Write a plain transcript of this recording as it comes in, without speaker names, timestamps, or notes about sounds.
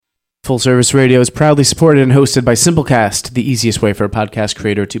Full Service Radio is proudly supported and hosted by Simplecast, the easiest way for a podcast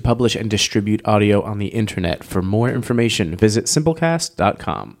creator to publish and distribute audio on the internet. For more information, visit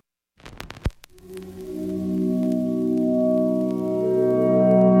simplecast.com.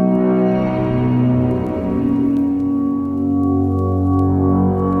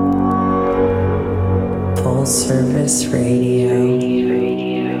 Full Service Radio.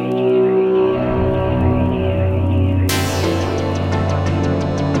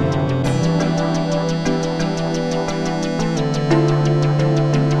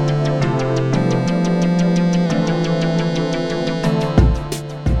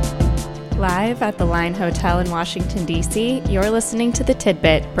 Live at the Line Hotel in Washington, D.C., you're listening to The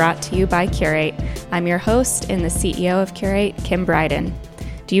Tidbit, brought to you by Curate. I'm your host and the CEO of Curate, Kim Bryden.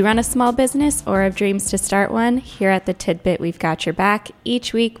 Do you run a small business or have dreams to start one? Here at The Tidbit, we've got your back.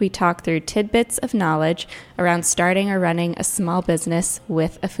 Each week, we talk through tidbits of knowledge around starting or running a small business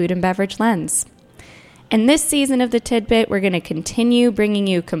with a food and beverage lens. In this season of The Tidbit, we're going to continue bringing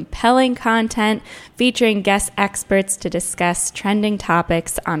you compelling content featuring guest experts to discuss trending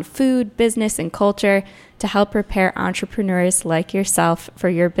topics on food, business, and culture to help prepare entrepreneurs like yourself for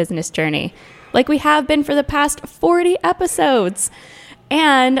your business journey, like we have been for the past 40 episodes.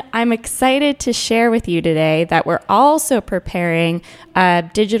 And I'm excited to share with you today that we're also preparing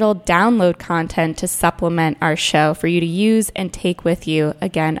digital download content to supplement our show for you to use and take with you,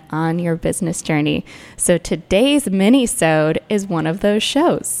 again, on your business journey. So today's mini-sode is one of those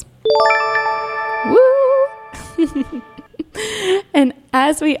shows. Woo! And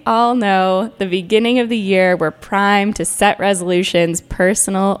as we all know, the beginning of the year, we're primed to set resolutions,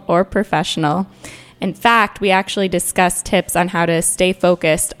 personal or professional. In fact, we actually discussed tips on how to stay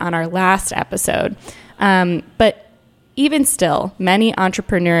focused on our last episode. But even still, many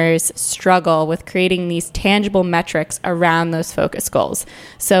entrepreneurs struggle with creating these tangible metrics around those focus goals.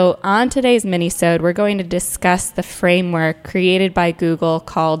 So on today's minisode, we're going to discuss the framework created by Google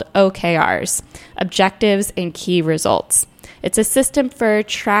called OKRs, Objectives and Key Results. It's a system for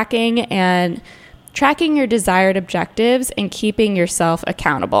tracking your desired objectives and keeping yourself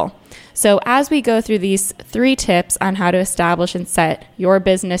accountable. So as we go through these 3 tips on how to establish and set your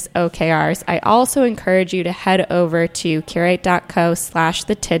business OKRs, I also encourage you to head over to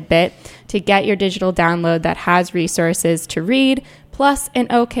curate.co/thetidbit to get your digital download that has resources to read, plus an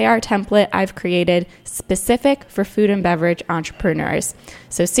OKR template I've created specific for food and beverage entrepreneurs.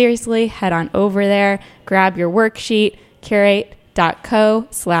 So seriously, head on over there, grab your worksheet,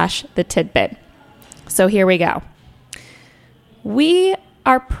 curate.co/thetidbit. So here we go. We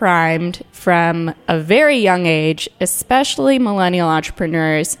are primed from a very young age, especially millennial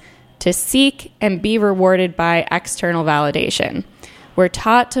entrepreneurs, to seek and be rewarded by external validation. We're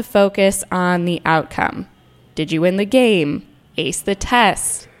taught to focus on the outcome. Did you win the game? Ace the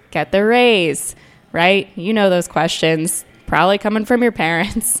test? Get the raise? Right? You know those questions, probably coming from your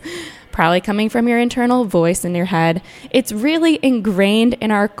parents. Probably coming from your internal voice in your head. It's really ingrained in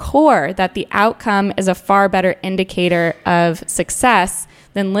our core that the outcome is a far better indicator of success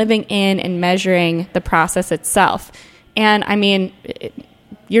than living in and measuring the process itself. And I mean,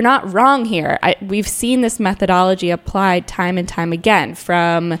 you're not wrong here. We've seen this methodology applied time and time again,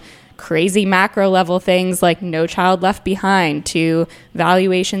 from crazy macro level things like No Child Left Behind to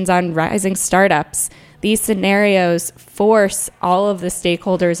valuations on rising startups. These scenarios force all of the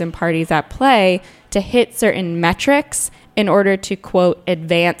stakeholders and parties at play to hit certain metrics in order to, quote,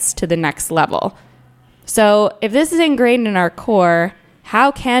 advance to the next level. So if this is ingrained in our core, how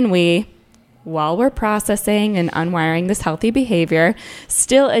can we, while we're processing and unwiring this healthy behavior,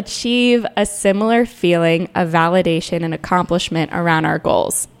 still achieve a similar feeling of validation and accomplishment around our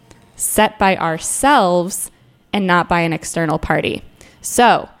goals, set by ourselves and not by an external party?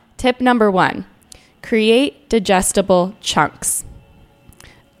 So tip number 1. Create digestible chunks.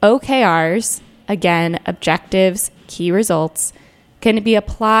 OKRs, again, objectives, key results, can be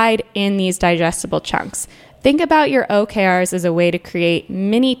applied in these digestible chunks. Think about your OKRs as a way to create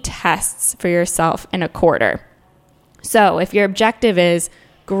mini tests for yourself in a quarter. So if your objective is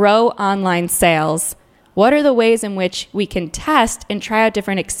grow online sales, what are the ways in which we can test and try out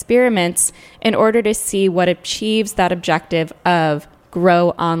different experiments in order to see what achieves that objective of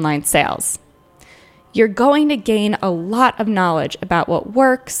grow online sales? You're going to gain a lot of knowledge about what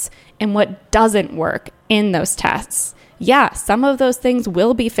works and what doesn't work in those tests. Yeah, some of those things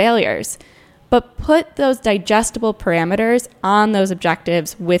will be failures, but put those digestible parameters on those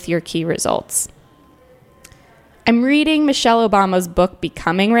objectives with your key results. I'm reading Michelle Obama's book,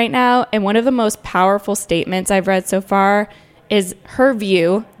 Becoming, right now, and one of the most powerful statements I've read so far is her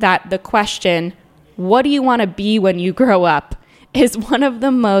view that the question, what do you want to be when you grow up, is one of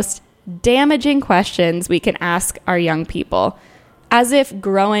the most damaging questions we can ask our young people, as if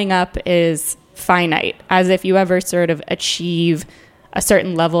growing up is finite, as if you ever sort of achieve a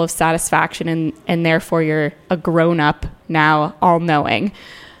certain level of satisfaction and therefore you're a grown-up now, all-knowing.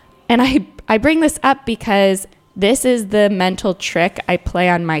 And I bring this up because this is the mental trick I play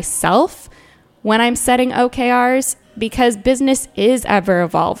on myself when I'm setting OKRs, because business is ever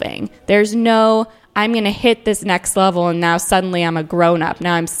evolving. There's no, I'm going to hit this next level and now suddenly I'm a grown-up.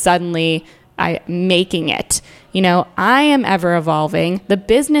 Now I'm making it. I am ever evolving. The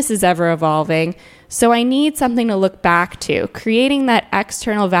business is ever evolving. So I need something to look back to, creating that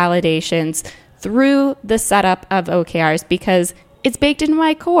external validations through the setup of OKRs, because it's baked into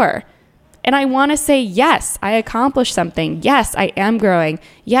my core. And I want to say, yes, I accomplished something. Yes, I am growing.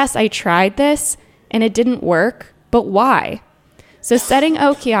 Yes, I tried this and it didn't work, but why? So setting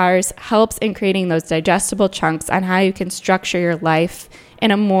OKRs helps in creating those digestible chunks on how you can structure your life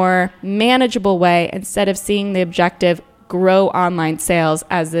in a more manageable way, instead of seeing the objective grow online sales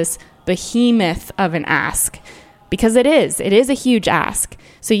as this behemoth of an ask, because it is a huge ask.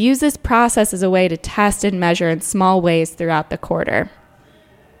 So use this process as a way to test and measure in small ways throughout the quarter.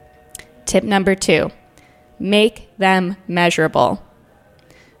 Tip number 2, make them measurable.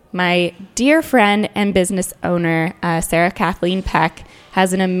 My dear friend and business owner, Sarah Kathleen Peck,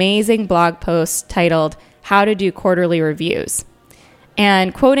 has an amazing blog post titled How to Do Quarterly Reviews.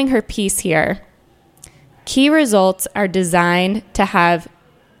 And quoting her piece here, key results are designed to have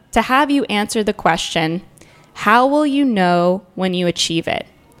you answer the question, how will you know when you achieve it?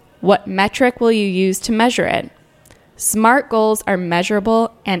 What metric will you use to measure it? SMART goals are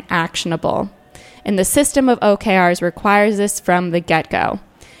measurable and actionable. And the system of OKRs requires this from the get-go.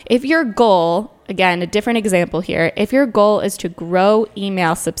 If your goal, again, a different example here, if your goal is to grow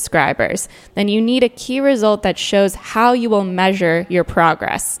email subscribers, then you need a key result that shows how you will measure your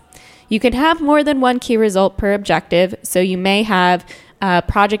progress. You can have more than one key result per objective, so you may have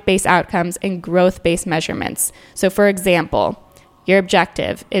project-based outcomes and growth-based measurements. So for example, your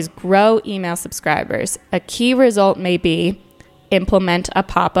objective is grow email subscribers. A key result may be implement a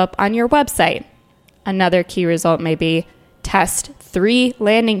pop-up on your website. Another key result may be test 3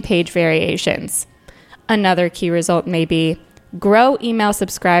 landing page variations. Another key result may be grow email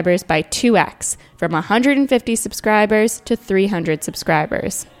subscribers by 2x from 150 subscribers to 300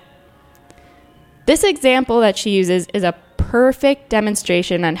 subscribers. This example that she uses is a perfect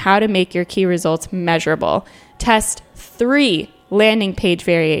demonstration on how to make your key results measurable. Test 3 landing page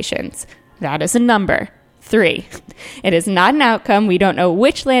variations. That is a number, 3. It is not an outcome. We don't know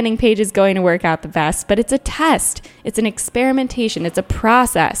which landing page is going to work out the best, but it's a test. It's an experimentation. It's a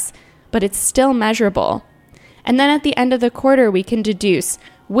process, but it's still measurable. And then at the end of the quarter, we can deduce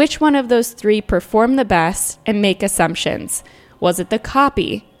which one of those 3 performed the best and make assumptions. Was it the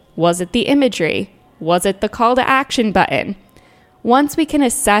copy? Was it the imagery? Was it the call to action button? Once we can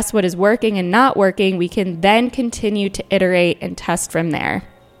assess what is working and not working, we can then continue to iterate and test from there.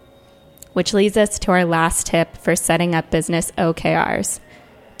 Which leads us to our last tip for setting up business OKRs.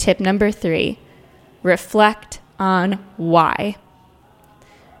 Tip number 3, reflect on why.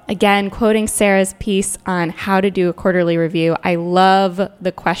 Again, quoting Sarah's piece on how to do a quarterly review, I love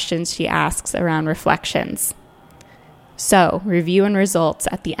the questions she asks around reflections. So, review and results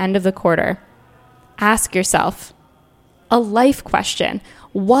at the end of the quarter. Ask yourself a life question.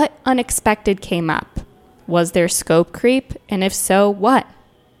 What unexpected came up? Was there scope creep? And if so, what?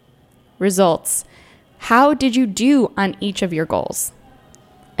 Results. How did you do on each of your goals?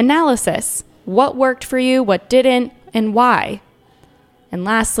 Analysis. What worked for you, what didn't, and why? And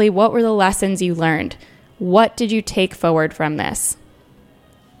lastly, what were the lessons you learned? What did you take forward from this?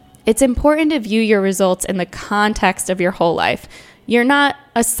 It's important to view your results in the context of your whole life. You're not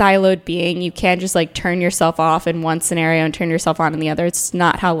a siloed being. You can't just turn yourself off in one scenario and turn yourself on in the other. It's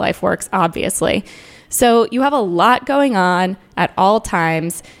not how life works, obviously. So you have a lot going on at all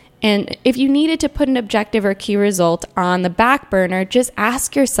times. And if you needed to put an objective or key result on the back burner, just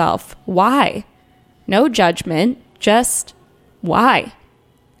ask yourself, why? No judgment, just why?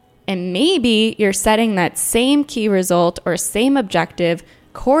 And maybe you're setting that same key result or same objective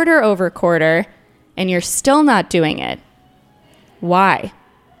quarter over quarter, and you're still not doing it. Why?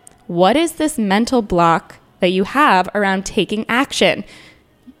 What is this mental block that you have around taking action?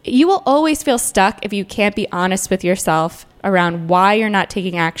 You will always feel stuck if you can't be honest with yourself around why you're not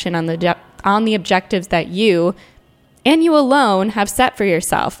taking action on the objectives that you and you alone have set for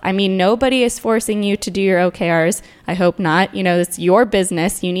yourself. I mean, nobody is forcing you to do your OKRs. I hope not. It's your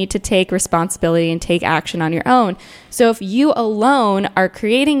business. You need to take responsibility and take action on your own. So if you alone are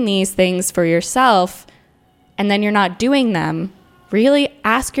creating these things for yourself and then you're not doing them, really,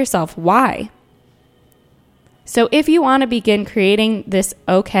 ask yourself why. So if you want to begin creating this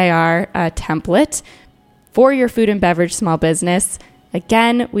OKR template for your food and beverage small business,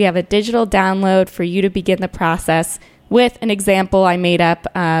 again, we have a digital download for you to begin the process with an example I made up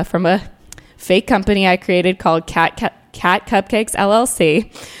from a fake company I created called Cat Cupcakes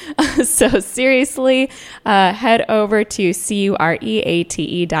LLC. So seriously, head over to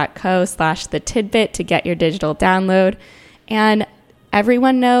cureate.co/thetidbit to get your digital download. And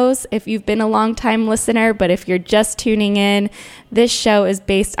everyone knows if you've been a long-time listener, but if you're just tuning in, this show is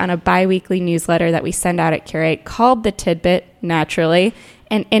based on a bi-weekly newsletter that we send out at Curate called The Tidbit, naturally.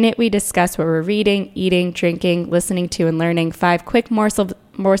 And in it, we discuss what we're reading, eating, drinking, listening to, and learning 5 quick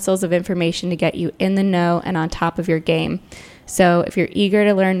morsels of information to get you in the know and on top of your game. So if you're eager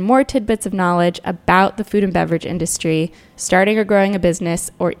to learn more tidbits of knowledge about the food and beverage industry, starting or growing a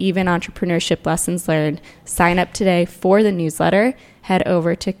business, or even entrepreneurship lessons learned, sign up today for the newsletter. Head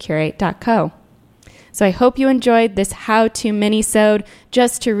over to curate.co. So I hope you enjoyed this how-to mini-sode.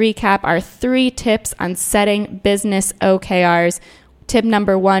 Just to recap our 3 tips on setting business OKRs. Tip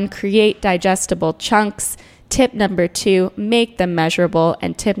number 1, create digestible chunks. Tip number 2, make them measurable.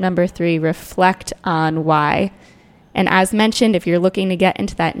 And tip number 3, reflect on why. And as mentioned, if you're looking to get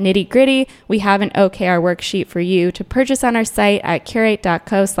into that nitty-gritty, we have an OKR worksheet for you to purchase on our site at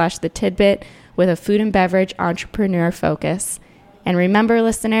curate.co/thetidbit with a food and beverage entrepreneur focus. And remember,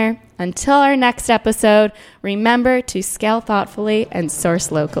 listener, until our next episode, remember to scale thoughtfully and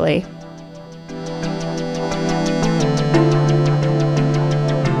source locally.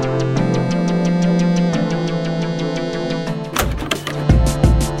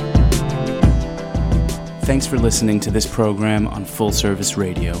 Thanks for listening to this program on Full Service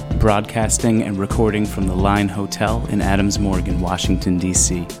Radio, broadcasting and recording from the Line Hotel in Adams Morgan, Washington,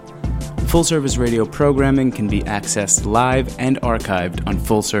 D.C. Full Service Radio programming can be accessed live and archived on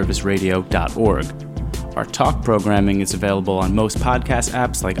fullserviceradio.org. Our talk programming is available on most podcast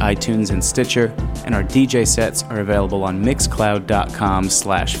apps like iTunes and Stitcher, and our DJ sets are available on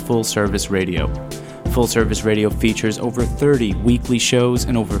mixcloud.com/fullserviceradio. Full Service Radio features over 30 weekly shows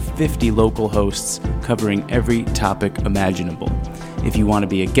and over 50 local hosts covering every topic imaginable. If you want to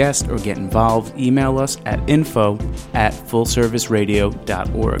be a guest or get involved, email us at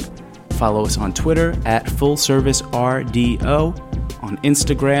info@fullserviceradio.org. Follow us on Twitter at FullServiceRDO, on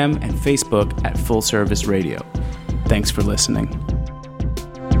Instagram and Facebook at Full Service Radio. Thanks for listening.